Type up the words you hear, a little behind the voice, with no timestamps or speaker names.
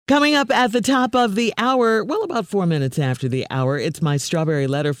Coming up at the top of the hour, well, about 4 minutes after the hour, it's my strawberry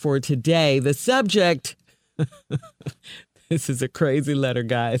letter for today. The subject, this is a crazy letter,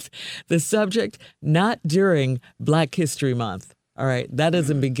 guys. The subject, not during Black History Month. All right, that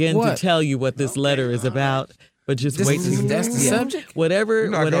doesn't begin to tell you what this letter is about. But just wait till you. That's the subject. Whatever.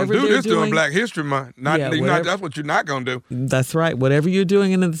 You're not whatever gonna do they're this doing, during Black History Month. That's what you're not gonna do. That's right. Whatever you're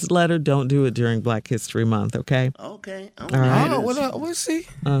doing in this letter, don't do it during Black History Month. Okay. Okay. All right. We'll see.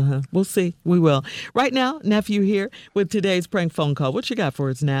 We'll see. We will. Right now, nephew here with today's prank phone call. What you got for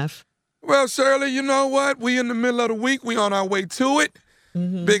us, Neff? Well, Shirley, you know what? We in the middle of the week. We on our way to it.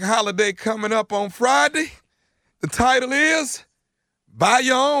 Big holiday coming up on Friday. The title is "Buy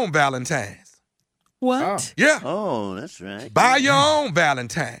Your Own Valentine." What? Oh. Yeah. Oh, that's right. Buy your own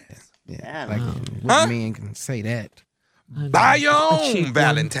Valentine. Yeah. Like, what men can say that? Buy your own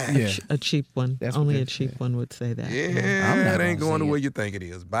Valentine. Yeah. A cheap one. That's Only what a cheap one would say that. Yeah, it ain't going the say way it. you think it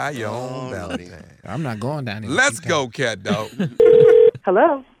is. Buy your own Valentine. I'm not going down there. Let's go, cat dog.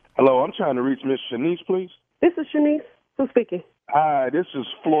 Hello. Hello, I'm trying to reach Miss Shanice, please. This is Shanice. Who's speaking? Hi, this is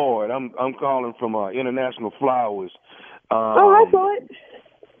Floyd. I'm calling from International Flowers. Hi, Floyd.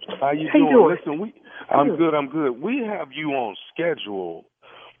 How you doing? doing? Listen, I'm good. We have you on schedule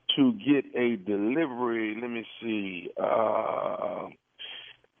to get a delivery. Let me see.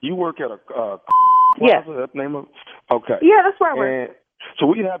 You work at a plaza? Yes. That's the name of it? Okay. Yeah, that's where I work. And so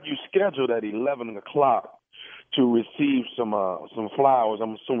we have you scheduled at 11 o'clock to receive some flowers.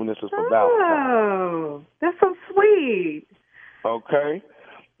 I'm assuming this is for Valentine's. Oh, that's so sweet. Okay.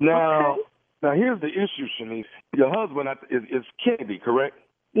 Now here's the issue, Shanice. Your husband is Kennedy, correct?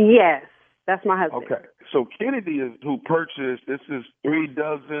 Yes, that's my husband. Okay. So Kennedy is who purchased, this is 3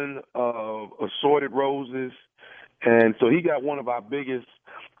 dozen of assorted roses. And so he got one of our biggest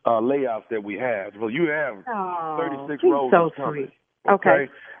layouts that we have. Well, you have 36 he's roses so coming. sweet. Okay.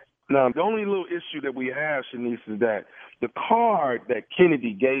 Now, the only little issue that we have, Shanice, is that the card that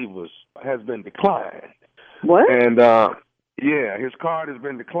Kennedy gave us has been declined. What? And, yeah, his card has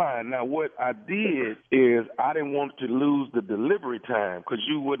been declined. Now, what I did is I didn't want to lose the delivery time because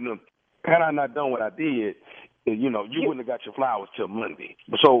you wouldn't have, had I not done what I did, you wouldn't have got your flowers till Monday.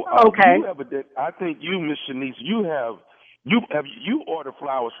 So, okay. I think you, Miss Shanice, you ordered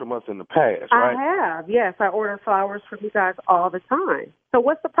flowers from us in the past, right? I have. Yes, I order flowers from you guys all the time. So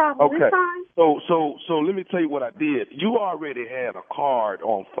what's the problem this time? So let me tell you what I did. You already had a card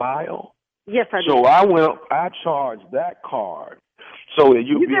on file. Yes, I did. So I charged that card so that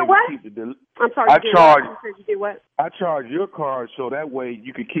you did able what? to keep the I'm sorry. You did what? I charged your card so that way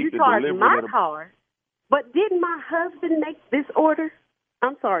you could keep the charged delivery. my card, but didn't my husband make this order?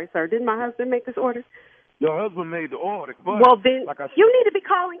 I'm sorry, sir. Didn't my husband make this order? Your husband made the order. But well, then like I said, you need to be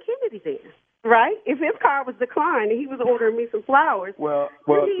calling Kennedy then, right? If his card was declined and he was ordering me some flowers, well,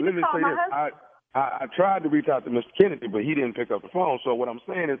 you need let to me call say my this. husband. I tried to reach out to Mr. Kennedy, but he didn't pick up the phone. So what I'm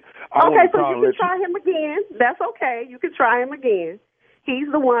saying is, okay, so you can try him again. That's okay. You can try him again.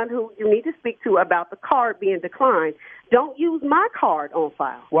 He's the one who you need to speak to about the card being declined. Don't use my card on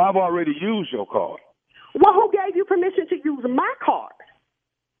file. Well, I've already used your card. Well, who gave you permission to use my card?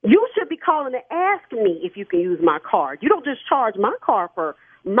 You should be calling to ask me if you can use my card. You don't just charge my card for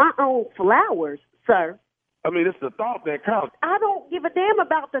my own flowers, sir. I mean, it's the thought that counts. I don't give a damn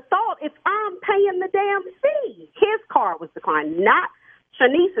about the thought if I'm paying the damn fee. His card was declined, not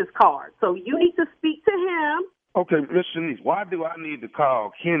Shanice's card. So you need to speak to him. Okay, Miss Shanice, why do I need to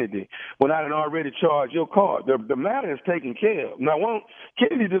call Kennedy when I had already charged your card? The matter is taken care of. Now,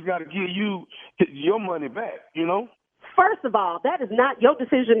 Kennedy just got to give you your money back, you know? First of all, that is not your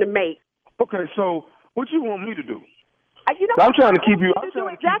decision to make. Okay, so what you want me to do? I'm trying to keep you. I'm do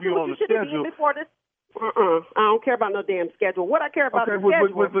trying to exactly keep you what on you the should have did schedule. before this. I don't care about no damn schedule. What I care about is but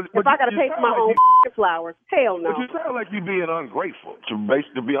schedule. If I got to pay for my own flowers, hell no. But you sound like you being ungrateful, to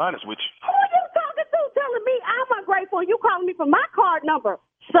be honest with you. Who are you talking to telling me I'm ungrateful and you calling me for my card number?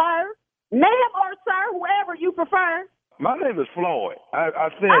 Sir, ma'am, or sir, whoever you prefer. My name is Floyd.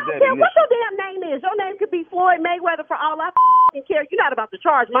 I said I that. don't care what your damn name is. Your name could be Floyd Mayweather for all I care. You're not about to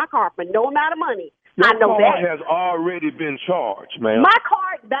charge my card for no amount of money. I know Your card that. has already been charged, ma'am. My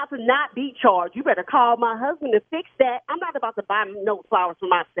card's about to not be charged. You better call my husband to fix that. I'm not about to buy no flowers for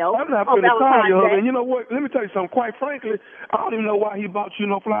myself. I'm not going to call your husband. You know what? Let me tell you something. Quite frankly, I don't even know why he bought you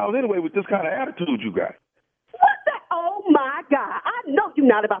no flowers anyway with this kind of attitude you got. What the? Oh, my God. I know you're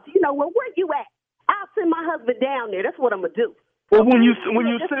not about to. You know what? Where you at? I'll send my husband down there. That's what I'm going to do. Well, when you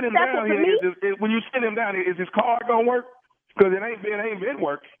send him down here, is his card going to work? Because it ain't been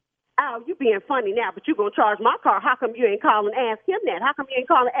working. Oh, you being funny now, but you going to charge my car. How come you ain't calling and ask him that? How come you ain't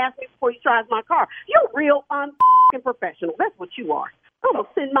calling and ask me before you charge my car? You're real unprofessional. That's what you are. I'm going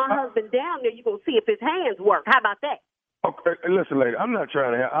to send my husband down there. You're going to see if his hands work. How about that? Okay, listen, lady, I'm not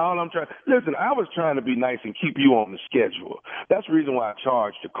trying to listen, I was trying to be nice and keep you on the schedule. That's the reason why I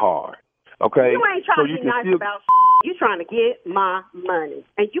charged the card. Okay? You ain't trying to be nice about you trying to get my money.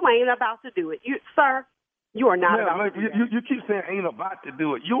 And you ain't about to do it. Sir, you are not about to do it. You keep saying ain't about to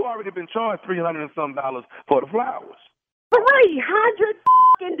do it. You already been charged $300 and some for the flowers. $300.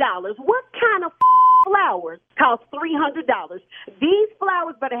 What kind of flowers cost $300? These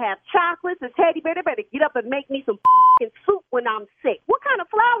flowers better have chocolates, a teddy bear. They better get up and make me some soup when I'm sick. What kind of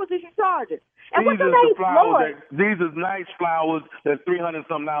flowers is you charging? And what's your name, Floyd? These are nice flowers that's $300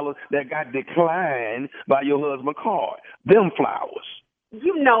 some that got declined by your husband's card. Them flowers.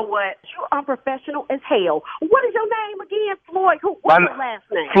 You know what? You're unprofessional as hell. What is your name again, Floyd? What's your last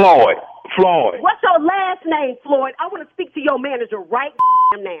name? Floyd. What's your last name, Floyd? I want to speak to your manager right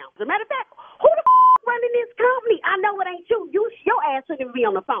now. As a matter of fact, who the running this company? I know it ain't you. Your ass shouldn't be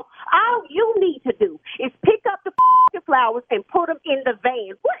on the phone. All you need to do is pick up the flowers and put them in the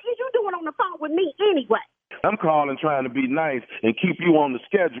van. What is you doing on the phone with me anyway? I'm calling trying to be nice and keep you on the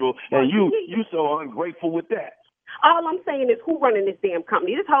schedule, and you so ungrateful with that. All I'm saying is who running this damn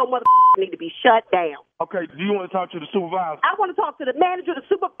company? This whole need to be shut down. Okay, do you want to talk to the supervisor? I want to talk to the manager, the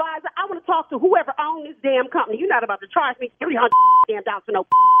supervisor. I want to talk to whoever owns this damn company. You're not about to charge me $300 for no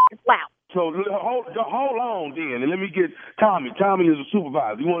flowers. So hold on then, and let me get Tommy. Tommy is a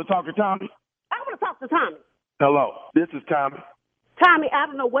supervisor. You want to talk to Tommy? I want to talk to Tommy. Hello, this is Tommy. Tommy, I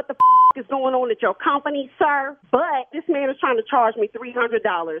don't know what the is going on at your company, sir, but this man is trying to charge me $300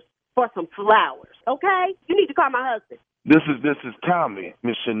 for some flowers, okay? You need to call my husband. This is Tommy,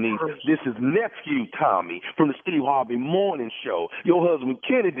 Miss Shanice. This is nephew Tommy from the Steve Harvey Morning Show. Your husband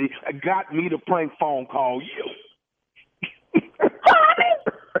Kennedy got me to prank phone call you. Tommy!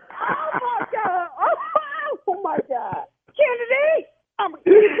 Oh my God! Oh my God! Kennedy!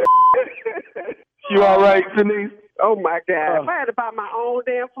 You all right, Shanice? Oh my God! If I had to buy my own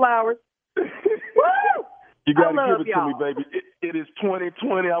damn flowers. Woo! You got to give it to me, baby. It is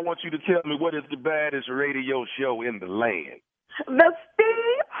 2020. I want you to tell me what is the baddest radio show in the land. The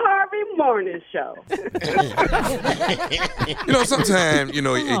Steve Harvey Morning Show. Sometimes,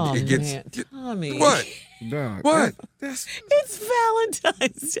 it gets... Man, Tommy. What? Dog, What? It's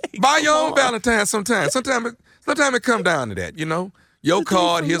Valentine's Day. Buy your own Valentine sometimes. Sometimes it come down to that, Your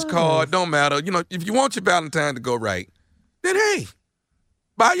card, his card, don't matter. If you want your Valentine to go right, then hey,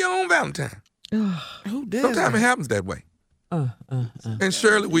 buy your own Valentine. Sometimes it happens that way. And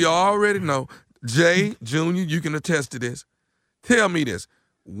Shirley, we already know, Jay, Junior, you can attest to this. Tell me this.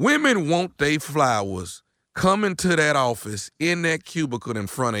 Women want their flowers coming to that office in that cubicle in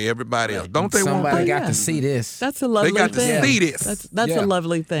front of everybody else. Don't they want that? Somebody got to see this. That's a lovely thing. They got to see this. That's a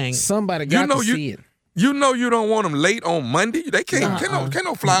lovely thing. Somebody got to see it. You know you don't want them late on Monday. They can't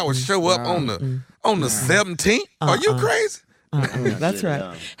no flowers show up on the 17th. Are you crazy? That's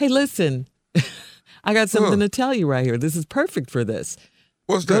right. Hey, listen. I got something to tell you right here. This is perfect for this.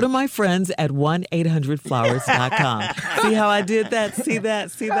 What's Go that? to my friends at 1-800-Flowers.com. See how I did that? See that?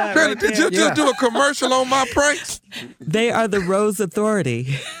 Shirley, Right did there? you just do a commercial on my pranks? They are the Rose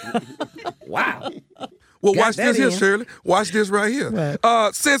Authority. Wow. Well, Got watch this that here, in. Shirley. Watch this right here. Right.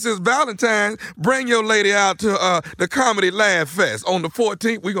 Since it's Valentine's, bring your lady out to the Comedy Laugh Fest. On the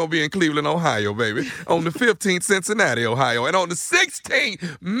 14th, we're going to be in Cleveland, Ohio, baby. On the 15th, Cincinnati, Ohio. And on the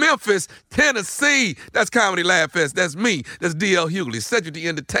 16th, Memphis, Tennessee. That's Comedy Laugh Fest. That's me. That's D.L. Hughley, Cedric the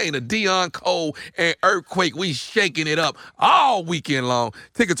Entertainer, Dion Cole, and Earthquake. We shaking it up all weekend long.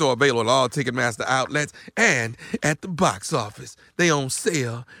 Tickets are available at all Ticketmaster outlets and at the box office. They on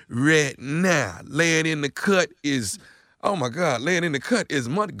sale right now. Laying in the cut is, oh my God, laying in the cut is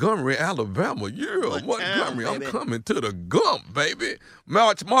Montgomery, Alabama. Yeah, Montgomery, I'm coming to the Gump, baby.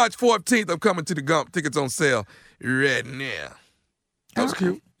 March 14th, I'm coming to the Gump. Tickets on sale right now. That was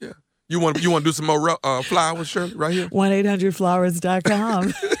cute. Yeah. You want to do some more flowers, Shirley, right here?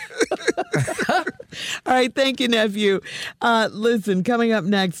 1-800-Flowers.com. All right, thank you, nephew. Listen, coming up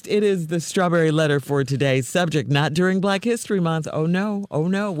next, it is the Strawberry Letter for today. Subject, not during Black History Month. Oh, no.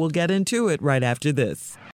 We'll get into it right after this.